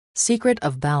Secret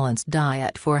of balanced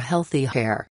diet for healthy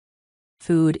hair.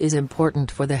 Food is important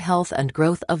for the health and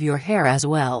growth of your hair as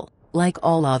well, like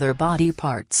all other body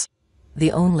parts.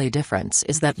 The only difference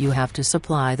is that you have to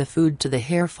supply the food to the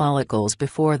hair follicles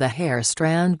before the hair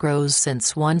strand grows,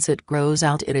 since once it grows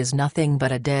out it is nothing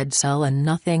but a dead cell and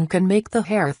nothing can make the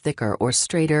hair thicker or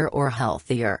straighter or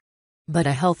healthier. But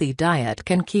a healthy diet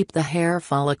can keep the hair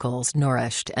follicles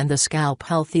nourished and the scalp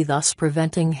healthy, thus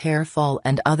preventing hair fall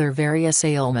and other various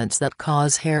ailments that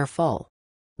cause hair fall.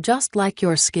 Just like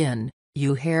your skin,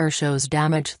 your hair shows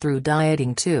damage through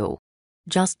dieting too.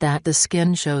 Just that the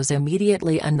skin shows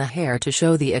immediately and the hair to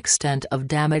show the extent of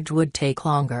damage would take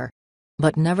longer.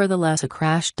 But nevertheless, a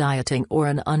crash dieting or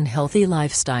an unhealthy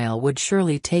lifestyle would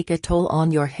surely take a toll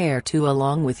on your hair too,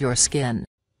 along with your skin.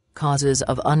 Causes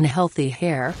of unhealthy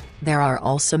hair. There are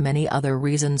also many other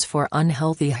reasons for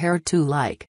unhealthy hair too,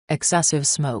 like excessive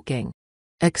smoking,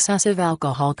 excessive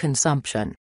alcohol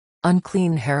consumption,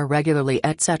 unclean hair regularly,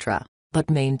 etc. But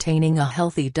maintaining a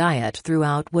healthy diet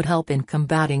throughout would help in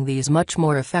combating these much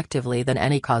more effectively than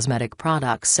any cosmetic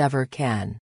products ever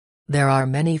can. There are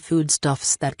many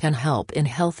foodstuffs that can help in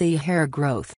healthy hair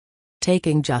growth.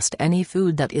 Taking just any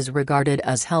food that is regarded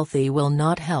as healthy will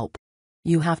not help.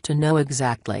 You have to know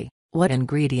exactly what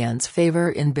ingredients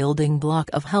favor in building block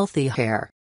of healthy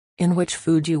hair. In which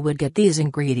food you would get these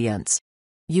ingredients.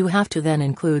 You have to then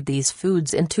include these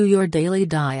foods into your daily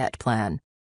diet plan.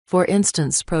 For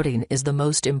instance, protein is the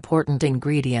most important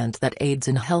ingredient that aids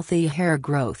in healthy hair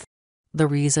growth. The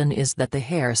reason is that the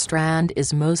hair strand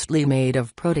is mostly made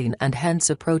of protein, and hence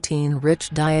a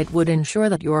protein-rich diet would ensure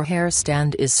that your hair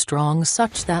stand is strong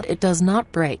such that it does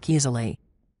not break easily.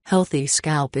 Healthy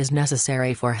scalp is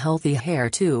necessary for healthy hair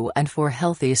too, and for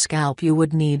healthy scalp you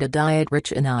would need a diet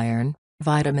rich in iron,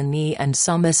 vitamin E and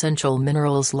some essential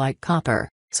minerals like copper,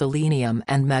 selenium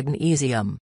and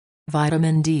magnesium.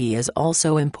 Vitamin D is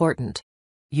also important.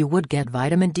 You would get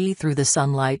vitamin D through the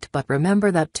sunlight, but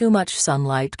remember that too much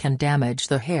sunlight can damage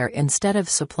the hair instead of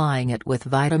supplying it with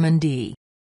vitamin D.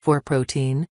 For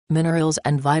protein, minerals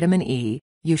and vitamin E,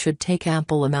 you should take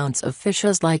ample amounts of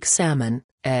fishes like salmon,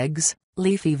 eggs,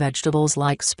 leafy vegetables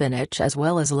like spinach as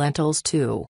well as lentils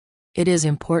too. It is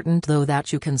important though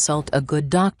that you consult a good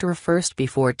doctor first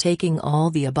before taking all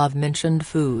the above mentioned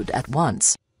food at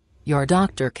once. Your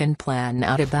doctor can plan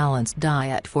out a balanced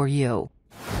diet for you.